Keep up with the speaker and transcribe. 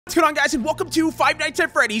What's going on, guys, and welcome to Five Nights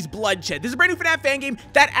at Freddy's Bloodshed. This is a brand new FNAF fan game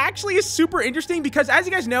that actually is super interesting because, as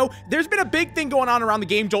you guys know, there's been a big thing going on around the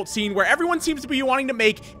Game Jolt scene where everyone seems to be wanting to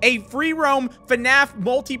make a free roam FNAF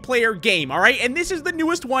multiplayer game, all right? And this is the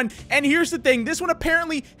newest one, and here's the thing. This one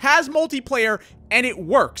apparently has multiplayer, and it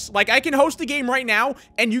works. Like, I can host a game right now,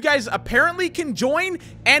 and you guys apparently can join,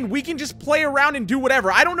 and we can just play around and do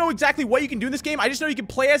whatever. I don't know exactly what you can do in this game. I just know you can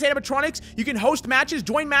play as animatronics, you can host matches,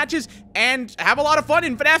 join matches, and have a lot of fun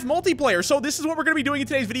in FNAF multiplayer. So this is what we're going to be doing in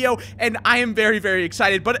today's video, and I am very, very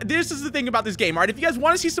excited. But this is the thing about this game, all right? If you guys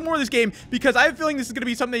want to see some more of this game, because I have a feeling this is going to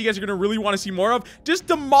be something that you guys are going to really want to see more of, just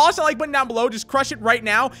demolish that like button down below. Just crush it right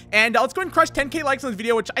now, and let's go ahead and crush 10K likes on this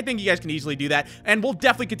video, which I think you guys can easily do that, and we'll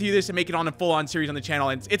definitely continue this and make it on a full-on series on the channel,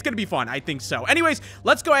 and it's gonna be fun. I think so. Anyways,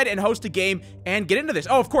 let's go ahead and host a game and get into this.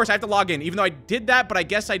 Oh, of course, I have to log in, even though I did that, but I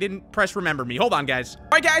guess I didn't press remember me. Hold on, guys. All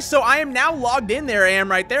right, guys, so I am now logged in. There I am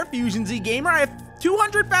right there, FusionZGamer. I have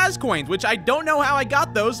 200 Faz coins, which I don't know how I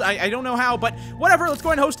got those. I don't know how, but whatever. Let's go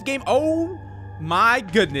ahead and host a game. Oh my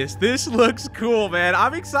goodness, this looks cool, man.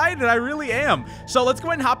 I'm excited, I really am. So let's go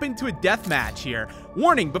ahead and hop into a death match here.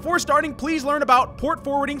 Warning, before starting, please learn about port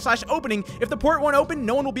forwarding/opening. If the port won't open,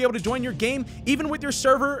 no one will be able to join your game, even with your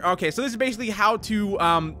server. Okay, so this is basically how to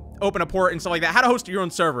open a port and stuff like that, how to host your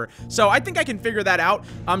own server. So I think I can figure that out.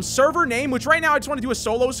 Server name, which right now I just want to do a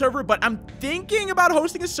solo server, but I'm thinking about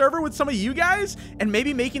hosting a server with some of you guys and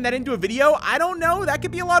maybe making that into a video. I don't know, that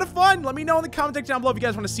could be a lot of fun. Let me know in the comment section down below if you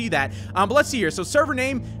guys want to see that. But let's see here. So server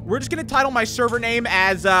name, we're just going to title my server name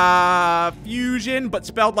as Fusion, but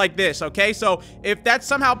spelled like this, okay? So if that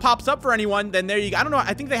somehow pops up for anyone, then there you go. I don't know,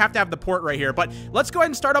 I think they have to have the port right here, but let's go ahead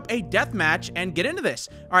and start up a death match and get into this.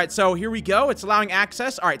 All right, so here we go. It's allowing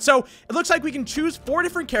access. All right, so it looks like we can choose 4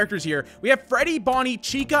 different characters here. We have Freddy, Bonnie,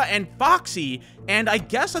 Chica, and Foxy. And I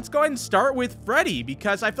guess let's go ahead and start with Freddy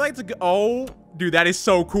because I feel like it's a good... Oh, dude, that is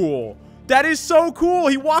so cool. That is so cool.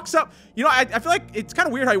 He walks up. You know, I feel like it's kind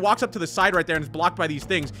of weird how he walks up to the side right there and is blocked by these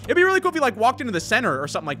things. It'd be really cool if he, like, walked into the center or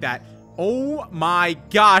something like that. Oh, my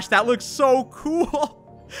gosh. That looks so cool.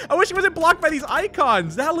 I wish he wasn't blocked by these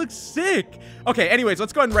icons. That looks sick. Okay, anyways,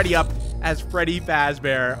 let's go ahead and ready up as Freddy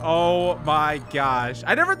Fazbear. Oh my gosh.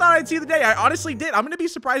 I never thought I'd see the day. I honestly did. I'm going to be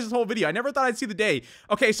surprised this whole video. I never thought I'd see the day.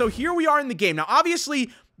 Okay, so here we are in the game. Now, obviously,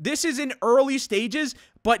 this is in early stages,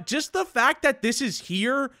 but just the fact that this is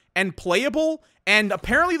here and playable, and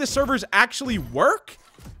apparently the servers actually work,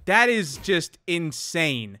 that is just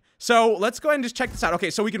insane. So let's go ahead and just check this out.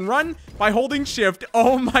 Okay, so we can run by holding shift.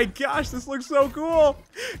 Oh my gosh, this looks so cool.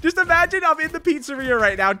 Just imagine I'm in the pizzeria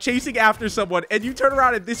right now chasing after someone, and you turn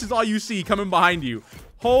around and this is all you see coming behind you.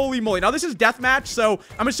 Holy moly. Now, this is deathmatch, so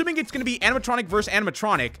I'm assuming it's going to be animatronic versus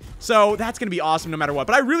animatronic. So that's going to be awesome no matter what.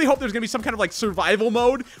 But I really hope there's going to be some kind of, like, survival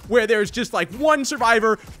mode where there's just, like, 1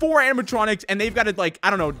 survivor, 4 animatronics, and they've got to, like,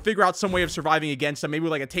 I don't know, figure out some way of surviving against them. Maybe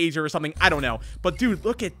with, like, a taser or something. I don't know. But, dude,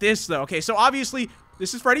 look at this, though. Okay, so obviously...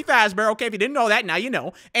 this is Freddy Fazbear. Okay, if you didn't know that, now you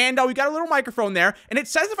know. And we got a little microphone there. And it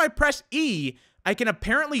says if I press E, I can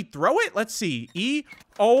apparently throw it. Let's see. E.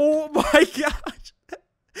 Oh, my gosh.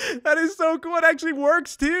 That is so cool. It actually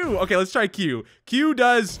works, too. Okay, let's try Q. Q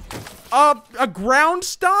does a ground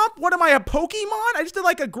stomp? What am I, a Pokemon? I just did,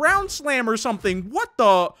 like, a ground slam or something. What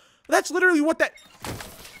the? That's literally what that...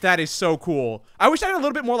 That is so cool. I wish I had a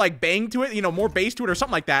little bit more, like, bang to it, you know, more bass to it or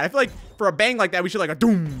something like that. I feel like for a bang like that, we should, like, a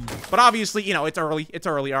doom. But obviously, you know, it's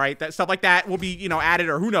early, all right? That stuff like that will be, you know, added,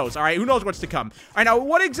 or who knows, all right? Who knows what's to come? All right, now,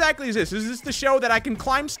 what exactly is this? Is this the show that I can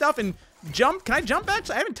climb stuff and jump? Can I jump,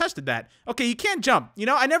 actually? I haven't tested that. Okay, you can't jump. You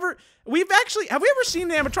know, have we ever seen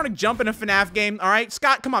an animatronic jump in a FNAF game? All right,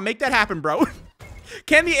 Scott, come on, make that happen, bro.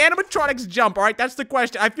 Can the animatronics jump? All right, that's the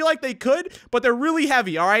question. I feel like they could, but they're really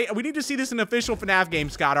heavy, all right? We need to see this in an official FNAF game,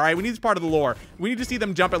 Scott, all right? We need this part of the lore. We need to see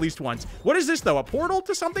them jump at least once. What is this, though? A portal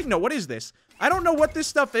to something? No, what is this? I don't know what this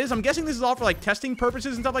stuff is. I'm guessing this is all for, like, testing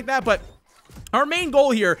purposes and stuff like that, but... our main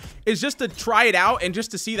goal here is just to try it out and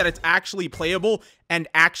just to see that it's actually playable and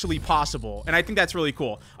actually possible. And I think that's really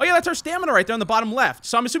cool. Oh yeah, that's our stamina right there on the bottom left.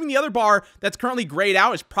 So I'm assuming the other bar that's currently grayed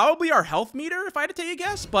out is probably our health meter, if I had to take a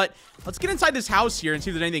guess. But let's get inside this house here and see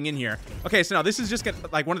if there's anything in here. Okay, so now this is just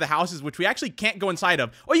like one of the houses which we actually can't go inside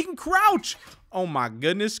of. Oh, you can crouch! Oh my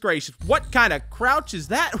goodness gracious. What kind of crouch is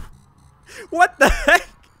that? What the heck?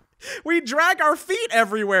 We drag our feet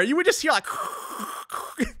everywhere. You would just hear like...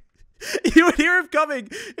 you would hear him coming.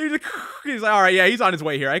 He's like, all right, yeah, he's on his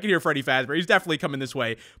way here. I can hear Freddy Fazbear. He's definitely coming this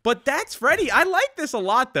way. But that's Freddy. I like this a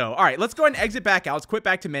lot, though. All right, let's go ahead and exit back out. Let's quit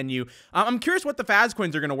back to menu. I'm curious what the Faz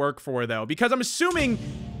coins are going to work for, though, because I'm assuming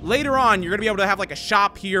later on, you're gonna be able to have like a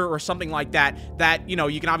shop here or something like that, you know,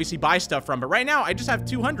 you can obviously buy stuff from. But right now, I just have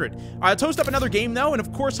 200. All right, let's host up another game though, and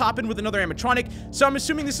of course hop in with another animatronic. So I'm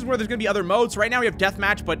assuming this is where there's gonna be other modes. Right now we have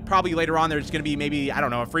deathmatch, but probably later on there's gonna be maybe, I don't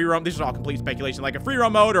know, a free roam. This is all complete speculation, like a free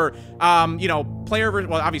roam mode or, you know, player versus,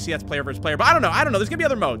 well, obviously that's player versus player, but I don't know. There's gonna be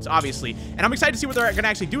other modes, obviously. And I'm excited to see what they're gonna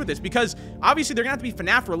actually do with this, because obviously they're gonna have to be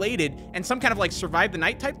FNAF related and some kind of like survive the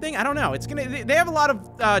night type thing. I don't know. It's gonna, they have a lot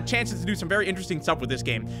of chances to do some very interesting stuff with this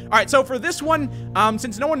game. All right, so for this one,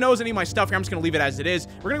 since no one knows any of my stuff here, I'm just gonna leave it as it is.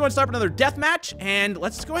 We're gonna go and start another death match, and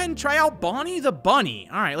let's go ahead and try out Bonnie the Bunny.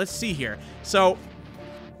 All right, let's see here. So,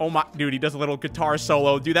 oh my, dude, he does a little guitar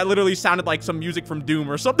solo. Dude, that literally sounded like some music from Doom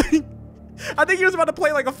or something. I think he was about to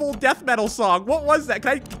play like a full death metal song. What was that?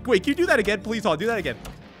 Wait, can you do that again, please? Hold on, do that again.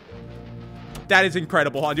 That is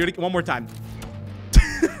incredible. Hold on, do it one more time.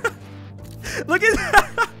 Look at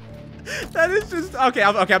that. That is just, okay,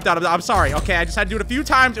 I'm done. I'm sorry. Okay, I just had to do it a few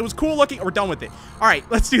times. It was cool looking. We're done with it. All right,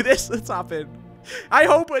 let's do this. Let's hop in. I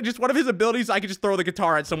hope just one of his abilities, I could just throw the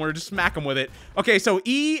guitar at someone or just smack him with it. Okay, so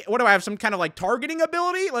E, what do I have? Some kind of like targeting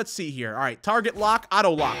ability? Let's see here. All right, target lock,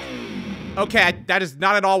 auto lock. Okay, that is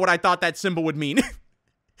not at all what I thought that symbol would mean.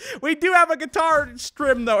 We do have a guitar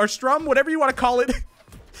strum though, or strum, whatever you want to call it.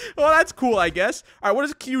 Well, that's cool, I guess. All right, what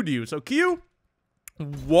does Q do? So Q,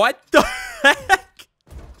 what the heck?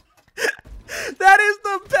 That is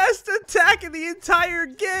the best attack in the entire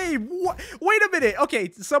game. What? Wait a minute.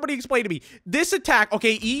 Okay, somebody explain to me. This attack,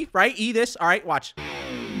 okay, E, right? E this. All right, watch.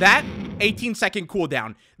 That, 18-second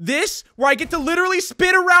cooldown. This, where I get to literally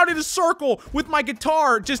spin around in a circle with my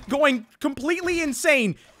guitar just going completely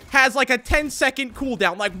insane, has like a 10-second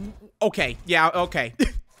cooldown. Like, okay, yeah, okay.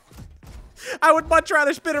 I would much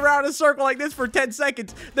rather spin around in a circle like this for 10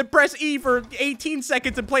 seconds than press E for 18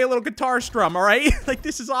 seconds and play a little guitar strum, all right? Like,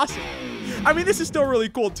 this is awesome. I mean, this is still really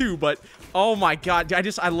cool, too, but oh my god,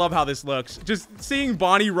 I love how this looks. Just seeing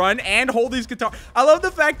Bonnie run and hold his guitar. I love the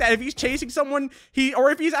fact that if he's chasing someone, or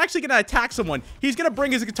if he's actually gonna attack someone, he's gonna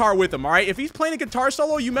bring his guitar with him, all right? If he's playing a guitar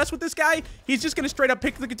solo, you mess with this guy, he's just gonna straight up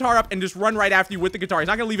pick the guitar up and just run right after you with the guitar. He's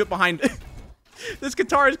not gonna leave it behind. This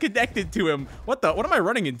guitar is connected to him. What am I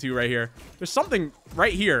running into right here? There's something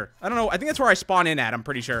right here. I don't know. I think that's where I spawn in at. I'm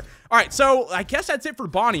pretty sure. All right, so I guess that's it for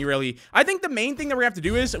Bonnie, really. I think the main thing that we have to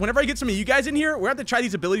do is, whenever I get some of you guys in here, we have to try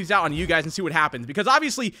these abilities out on you guys and see what happens. Because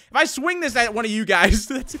obviously, if I swing this at one of you guys,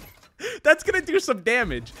 that's gonna do some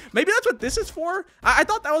damage. Maybe that's what this is for. I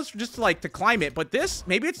thought that was just like to climb it, but this,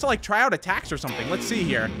 maybe it's to like try out attacks or something. Let's see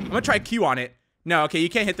here. I'm gonna try Q on it. No, okay, you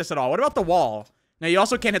can't hit this at all. What about the wall? No, you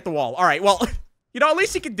also can't hit the wall. All right, well... You know, at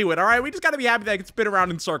least he can do it, all right? We just got to be happy that I can spin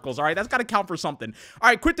around in circles, all right? That's got to count for something. All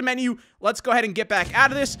right, quit the menu. Let's go ahead and get back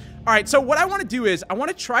out of this. All right, so what I want to do is I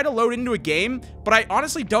want to try to load into a game, but I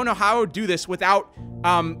honestly don't know how I would do this without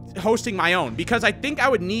hosting my own, because I think I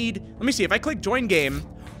would need... Let me see. If I click join game...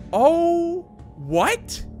 Oh,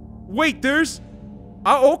 what? Wait, there's...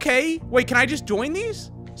 Oh, okay. Wait, can I just join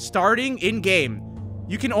these? Starting in-game.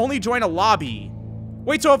 You can only join a lobby.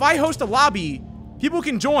 Wait, so if I host a lobby, people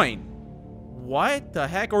can join. What the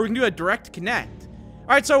heck? Or we can do a direct connect. All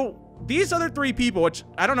right, so these other three people, which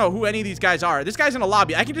I don't know who any of these guys are. This guy's in a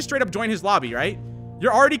lobby. I can just straight up join his lobby, right?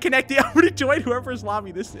 You're already connected. I'm going to join whoever's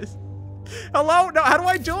lobby this is. Hello? No, how do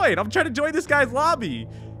I join? I'm trying to join this guy's lobby.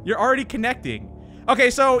 You're already connecting.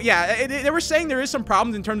 Okay, so yeah, they were saying there is some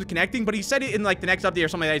problems in terms of connecting, but he said it in like the next update or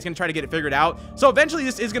something like that. He's gonna try to get it figured out. So eventually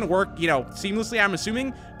this is gonna work, you know, seamlessly, I'm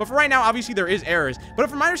assuming. But for right now, obviously there is errors. But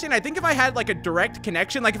from my understanding, I think if I had like a direct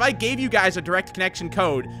connection, like if I gave you guys a direct connection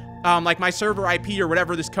code, like my server IP or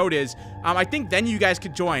whatever this code is, I think then you guys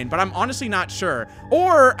could join, but I'm honestly not sure.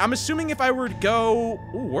 Or I'm assuming if I were to go,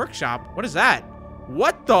 ooh, workshop, what is that?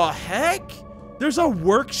 What the heck? There's a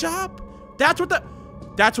workshop? That's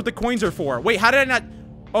what the coins are for. Wait, how did I not?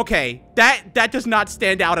 Okay, that does not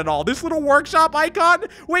stand out at all. This little workshop icon.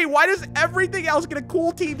 Wait, why does everything else get a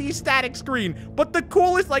cool TV static screen? But the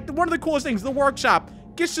coolest, like one of the coolest things, the workshop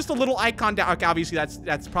gets just a little icon down. Okay, obviously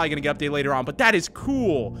that's probably gonna get updated later on, but that is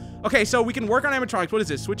cool. Okay, so we can work on animatronics. What is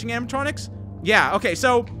this? Switching animatronics? Yeah. Okay,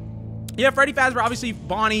 so yeah, Freddy Fazbear, obviously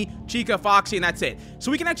Bonnie, Chica, Foxy, and that's it.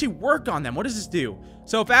 So we can actually work on them. What does this do?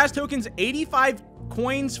 So Faz tokens, 85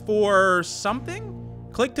 coins for something.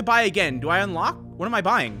 Click to buy again. Do I unlock? What am I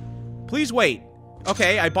buying? Please wait.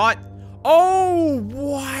 Okay, I bought... Oh,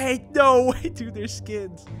 what? No way, dude, they're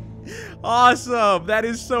skins. Awesome. That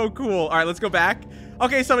is so cool. All right, let's go back.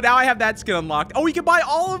 Okay, so now I have that skin unlocked. Oh, we can buy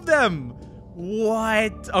all of them.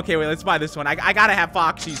 What? Okay, wait, let's buy this one. I gotta have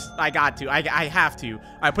Foxy's. I got to. I have to. All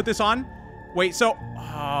right, put this on. Wait, so...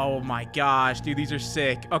 Oh, my gosh, dude. These are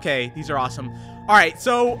sick. Okay, these are awesome. All right,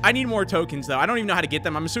 so I need more tokens, though. I don't even know how to get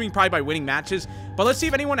them. I'm assuming probably by winning matches. But let's see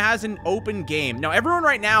if anyone has an open game. Now, everyone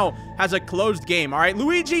right now has a closed game, all right?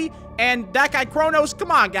 Luigi and that guy, Kronos,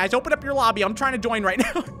 come on, guys. Open up your lobby. I'm trying to join right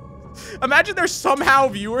now. Imagine there's somehow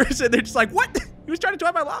viewers, and they're just like, what? He was trying to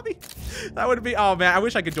join my lobby? That would be... Oh, man, I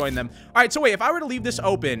wish I could join them. All right, so wait, if I were to leave this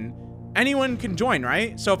open, anyone can join,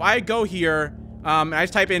 right? So if I go here... and I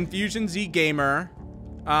just type in FusionZGamer,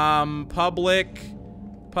 Publix,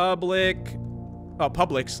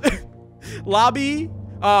 lobby.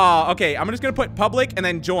 Okay, I'm just gonna put public and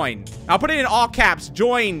then join. I'll put it in all caps,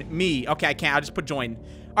 join me. Okay, I can't, I'll just put join.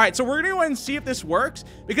 All right, so we're gonna go ahead and see if this works,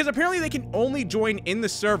 because apparently they can only join in the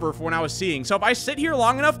server for when I was seeing. So if I sit here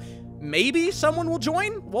long enough, maybe someone will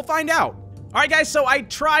join. We'll find out. All right, guys, so I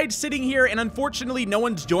tried sitting here, and unfortunately, no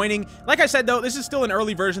one's joining. Like I said, though, this is still an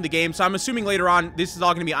early version of the game, so I'm assuming later on, this is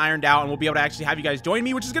all going to be ironed out, and we'll be able to actually have you guys join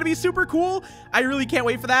me, which is going to be super cool. I really can't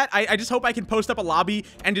wait for that. I just hope I can post up a lobby,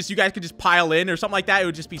 and just you guys can just pile in or something like that. It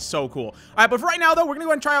would just be so cool. All right, but for right now, though, we're going to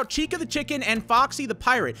go and try out Chica the Chicken and Foxy the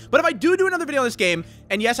Pirate. But if I do another video on this game,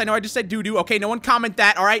 and yes, I know I just said doo-doo. Okay, no one comment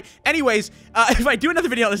that, all right? Anyways, if I do another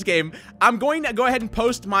video on this game, I'm going to go ahead and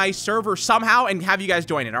post my server somehow and have you guys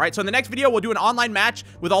join it, all right? So in the next video, we'll do an online match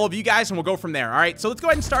with all of you guys, and we'll go from there. All right, so let's go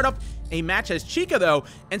ahead and start up a match as Chica, though,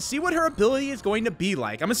 and see what her ability is going to be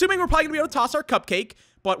like. I'm assuming we're probably gonna be able to toss our cupcake,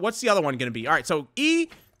 but what's the other one gonna be? All right, so E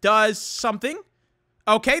does something.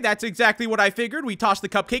 Okay, that's exactly what I figured. We tossed the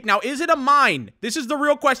cupcake. Now, is it a mine? This is the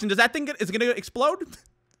real question. Does that thing is it gonna explode?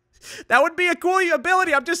 That would be a cool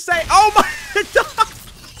ability. I'm just saying. Oh my God.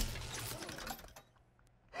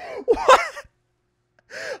 What?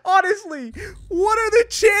 Honestly, what are the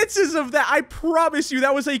chances of that? I promise you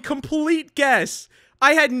that was a complete guess.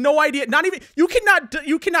 I had no idea. Not even you cannot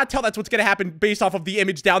tell that's what's gonna happen based off of the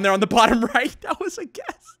image down there on the bottom right. That was a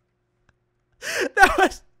guess.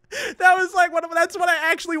 That was like that's what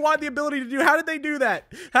I actually want the ability to do. How did they do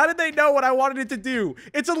that? How did they know what I wanted it to do?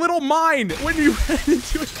 It's a little mine when you run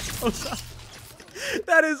into it goes up.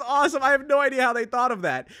 That is awesome. I have no idea how they thought of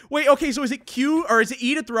that. Wait, okay, so is it Q or is it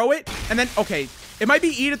E to throw it? And then, okay, it might be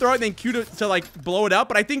E to throw it and then Q to like blow it up,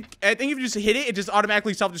 but I think if you just hit it, it just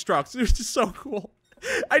automatically self-destructs. It's just so cool.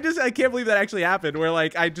 I can't believe that actually happened, where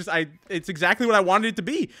like, it's exactly what I wanted it to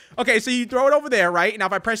be. Okay, so you throw it over there, right? Now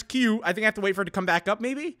if I press Q, I think I have to wait for it to come back up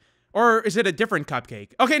maybe? Or is it a different cupcake?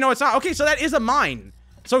 Okay, no, it's not. Okay, so that is a mine.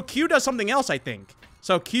 So Q does something else, I think.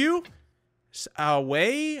 So Q,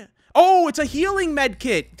 away. Oh, it's a healing med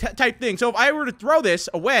kit type thing. So if I were to throw this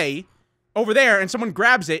away over there and someone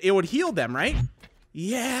grabs it, it would heal them, right?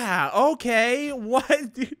 Yeah, okay.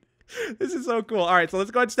 What, dude? This is so cool. All right, so let's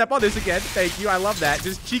go ahead and step on this again. Thank you. I love that.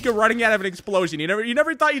 Just Chica running out of an explosion. You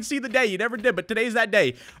never thought you'd see the day. You never did, but today's that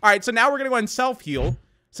day. All right, so now we're going to go ahead and self-heal.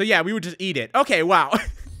 So yeah, we would just eat it. Okay, wow.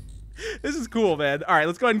 This is cool, man. All right,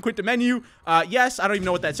 let's go ahead and quit the menu. Yes, I don't even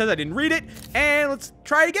know what that says. I didn't read it. And let's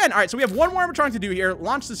try it again. All right, so we have one more animatronic to do here.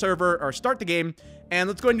 Launch the server or start the game. And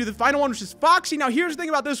let's go ahead and do the final one, which is Foxy. Now, here's the thing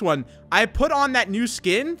about this one. I put on that new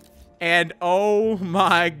skin, and oh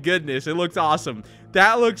my goodness, it looks awesome.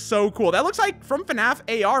 That looks so cool. That looks like from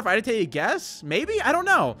FNAF AR, if I had to take a guess. Maybe? I don't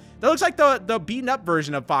know. That looks like the beaten up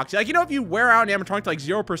version of Foxy. Like, you know, if you wear out an animatronic to like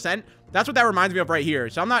 0%, that's what that reminds me of right here.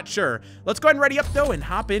 So I'm not sure. Let's go ahead and ready up, though, and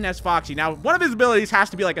hop in as Foxy. Now, one of his abilities has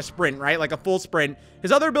to be like a sprint, right? Like a full sprint.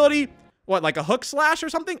 His other ability, what, like a hook slash or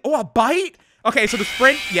something? Oh, a bite? Okay, so the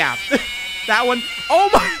sprint, yeah. That one. Oh,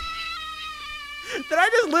 my. Did I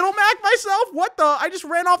just Little Mac myself? What the? I just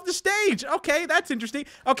ran off the stage. Okay, that's interesting.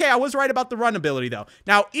 Okay, I was right about the run ability, though.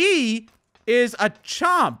 Now, E is a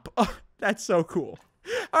chomp. Oh, that's so cool.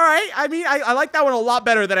 All right, I mean, I like that one a lot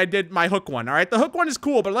better than I did my hook one, all right? The hook one is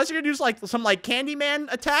cool, but unless you're gonna do like some like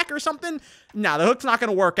Candyman attack or something, nah, the hook's not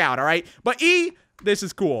gonna work out, all right? But E, this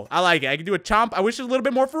is cool. I like it. I can do a chomp. I wish it was a little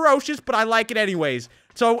bit more ferocious, but I like it anyways.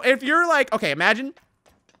 So if you're like, okay, imagine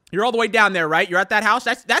you're all the way down there, right? You're at that house.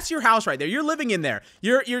 That's your house right there. You're living in there.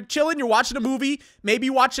 You're chilling. You're watching a movie. Maybe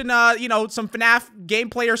watching, you know, some FNAF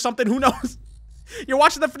gameplay or something. Who knows? You're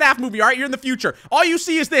watching the FNAF movie, all right? You're in the future. All you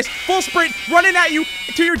see is this full sprint running at you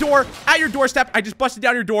to your door, at your doorstep. I just busted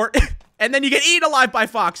down your door, and then you get eaten alive by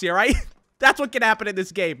Foxy, all right? That's what can happen in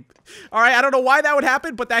this game. All right, I don't know why that would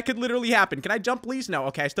happen, but that could literally happen. Can I jump, please? No,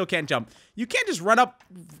 okay, I still can't jump. You can't just run up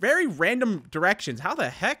very random directions. How the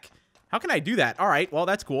heck? How can I do that? All right, well,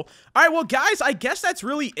 that's cool. All right, well, guys, I guess that's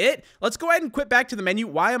really it. Let's go ahead and quit back to the menu.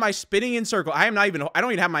 Why am I spinning in circle? I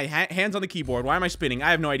don't even have my hands on the keyboard. Why am I spinning?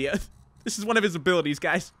 I have no idea. This is one of his abilities,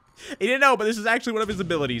 guys. He didn't know, but this is actually one of his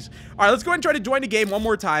abilities. All right, let's go ahead and try to join the game one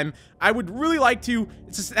more time. I would really like to.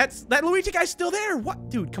 That Luigi guy's still there. What?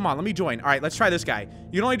 Dude, come on, let me join. All right, let's try this guy.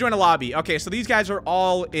 You can only join a lobby. Okay, so these guys are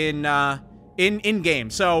all in game.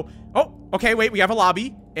 So, oh, okay, wait, we have a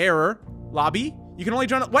lobby. Error. Lobby. You can only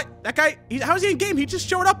join. What? That guy, how is he in game? He just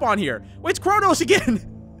showed up on here. Wait, it's Kronos again.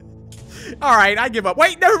 All right, I give up.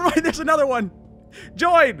 Wait, never mind. There's another one.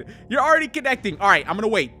 Join. You're already connecting. All right, I'm gonna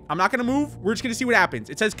wait. I'm not gonna move. We're just gonna see what happens.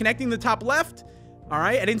 It says connecting the top left. All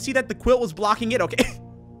right, I didn't see that the quilt was blocking it. Okay.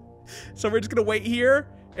 So we're just gonna wait here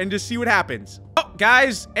and just see what happens. Oh,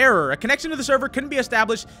 guys, error. A connection to the server couldn't be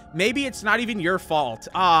established. Maybe it's not even your fault.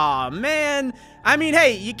 Aw, man. I mean,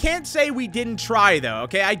 hey, you can't say we didn't try, though,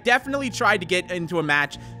 okay? I definitely tried to get into a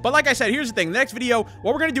match. But like I said, here's the thing. The next video,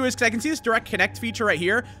 what we're going to do is, because I can see this direct connect feature right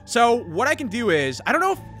here. So what I can do is, I don't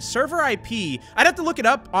know if server IP, I'd have to look it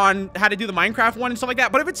up on how to do the Minecraft one and stuff like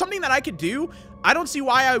that. But if it's something that I could do, I don't see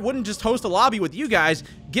why I wouldn't just host a lobby with you guys,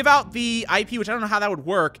 give out the IP, which I don't know how that would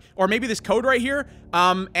work, or maybe this code right here,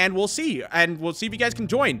 and we'll see. And we'll see if you guys can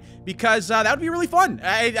join, because that would be really fun.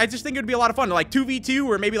 I just think it would be a lot of fun, like 2v2,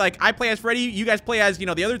 or maybe like I play as Freddy, you guys play as, you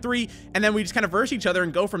know, the other three, and then we just kind of verse each other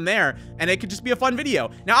and go from there, and it could just be a fun video.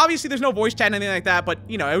 Now, obviously, there's no voice chat and anything like that, but,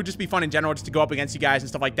 you know, it would just be fun in general just to go up against you guys and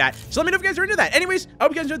stuff like that. So let me know if you guys are into that. Anyways, I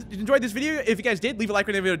hope you guys enjoyed this video. If you guys did, leave a like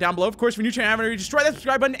on the video down below. Of course, if you're new to the channel, just try that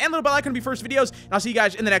subscribe button and the little bell icon to be first videos, and I'll see you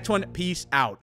guys in the next one. Peace out.